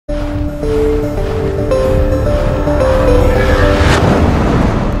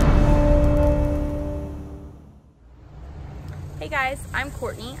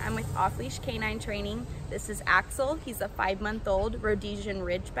off-leash canine training. This is Axel. He's a 5-month-old Rhodesian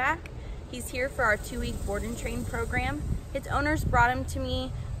Ridgeback. He's here for our 2-week board and train program. His owners brought him to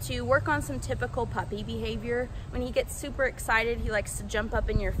me to work on some typical puppy behavior. When he gets super excited, he likes to jump up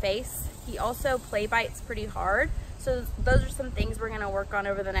in your face. He also play bites pretty hard. So those are some things we're gonna work on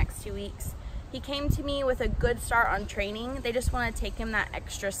over the next 2 weeks. He came to me with a good start on training. They just wanna take him that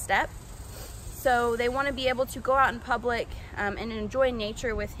extra step. So they wanna be able to go out in public and enjoy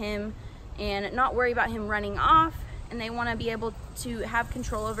nature with him and not worry about him running off. And they wanna be able to have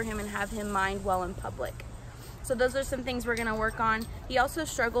control over him and have him mind well in public. So those are some things we're gonna work on. He also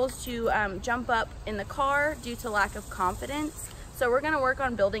struggles to jump up in the car due to lack of confidence. So we're gonna work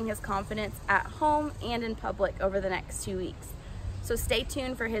on building his confidence at home and in public over the next 2 weeks. So stay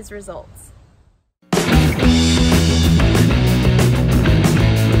tuned for his results.